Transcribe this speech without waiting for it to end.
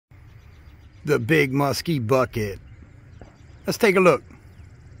the Big Muskie bucket. Let's take a look.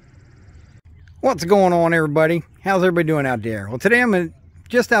 What's going on, everybody? How's everybody doing out there? Well, today I'm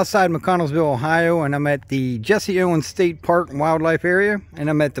just outside McConnellsville, Ohio, and I'm at the Jesse Owens State Park and Wildlife Area, and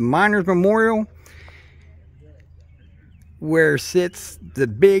I'm at the Miners Memorial, where sits the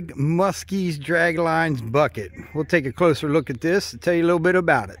Big Muskie's draglines bucket. We'll take a closer look at this and tell you a little bit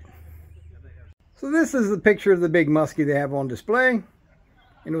about it. So this is the picture of the Big Muskie they have on display,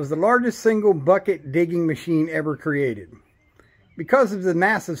 and it was the largest single bucket digging machine ever created. Because of the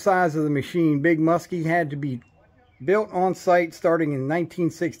massive size of the machine, Big Muskie had to be built on site starting in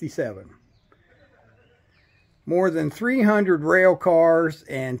 1967. More than 300 rail cars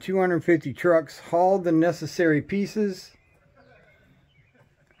and 250 trucks hauled the necessary pieces.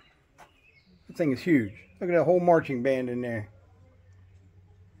 That thing is huge. Look at that whole marching band in there.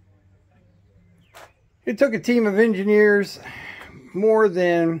 It took a team of engineers more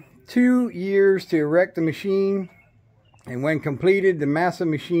than 2 years to erect the machine, and when completed, the massive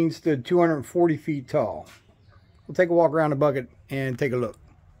machine stood 240 feet tall. We'll take a walk around the bucket and take a look.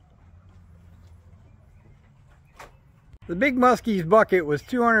 The Big Muskie's bucket was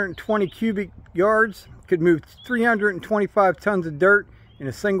 220 cubic yards, could move 325 tons of dirt in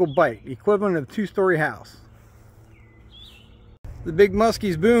a single bite, the equivalent of a two-story house. The Big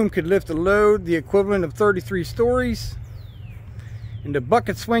Muskie's boom could lift a load the equivalent of 33 stories. And the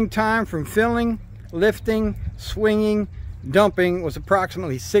bucket swing time from filling, lifting, swinging, dumping was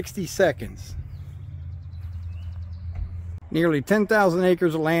approximately 60 seconds. Nearly 10,000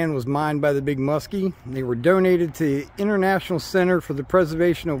 acres of land was mined by the Big Muskie. They were donated to the International Center for the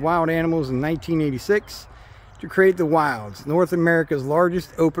Preservation of Wild Animals in 1986 to create the Wilds, North America's largest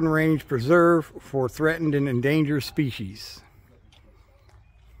open range preserve for threatened and endangered species.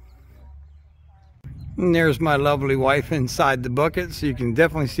 And there's my lovely wife inside the bucket, so you can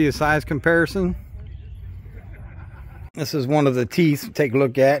definitely see a size comparison. This is one of the teeth to take a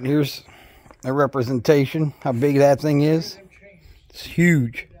look at. Here's a representation how big that thing is. It's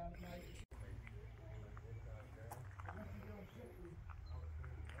huge.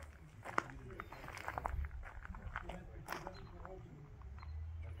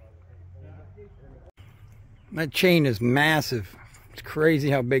 That chain is massive. It's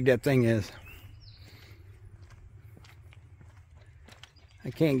crazy how big that thing is. I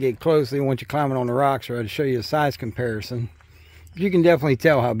can't get closely once you're climbing on the rocks, or I'd show you a size comparison. But you can definitely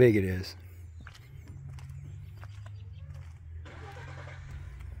tell how big it is.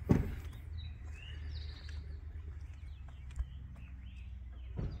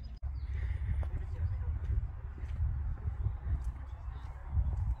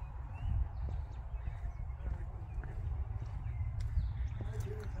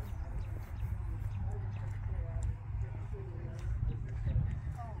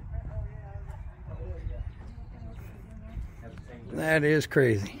 That is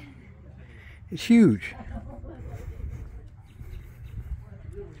crazy. It's huge.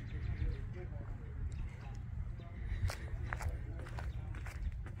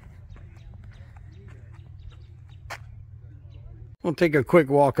 We'll take a quick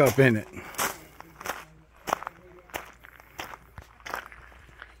walk up in it.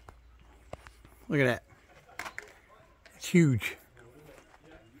 Look at that. It's huge.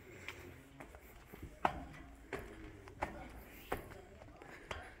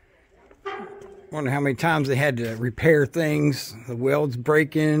 Wonder how many times they had to repair things, the welds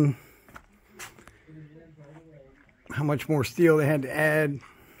breaking, how much more steel they had to add.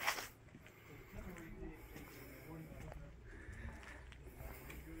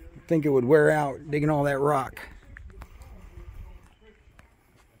 I think it would wear out digging all that rock.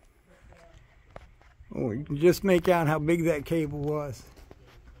 Oh, you can just make out how big that cable was.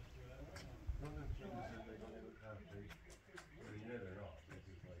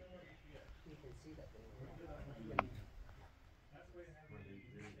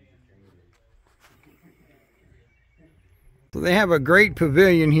 So they have a great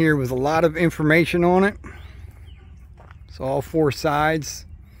pavilion here with a lot of information on it. So all four sides,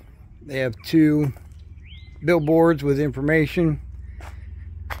 they have 2 billboards with information.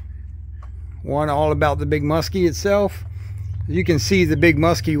 One all about the Big Muskie itself. You can see the Big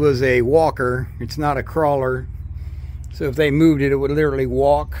Muskie was a walker. It's not a crawler. So if they moved it, it would literally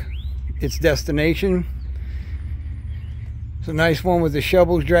walk its destination. It's a nice one with the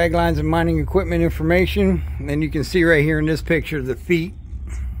shovels, drag lines, and mining equipment information. And then you can see right here in this picture the feet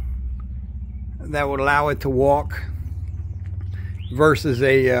that would allow it to walk versus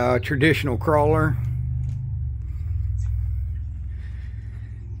a traditional crawler.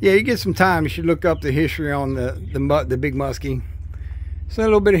 Yeah, you get some time, you should look up the history on the Big Muskie. So a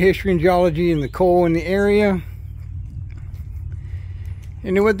little bit of history and geology in the coal in the area.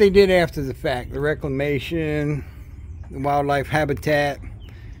 And then what they did after the fact, the reclamation, the wildlife habitat.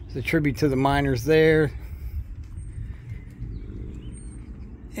 It's a tribute to the miners there.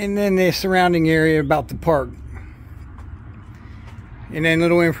 And then the surrounding area about the park. And then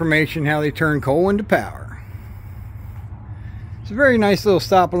little information how they turn coal into power. It's a very nice little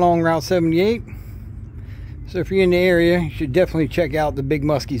stop along Route 78. So if you're in the area, you should definitely check out the Big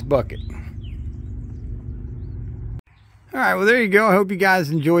Muskie's bucket. Alright, well there you go. I hope you guys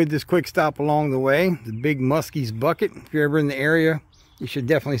enjoyed this quick stop along the way. The Big Muskie's bucket. If you're ever in the area, you should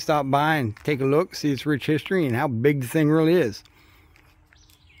definitely stop by and take a look, see its rich history and how big the thing really is.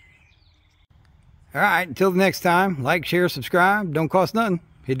 Alright, until the next time, like, share, subscribe. Don't cost nothing.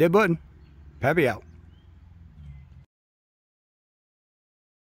 Hit that button. Pappy out.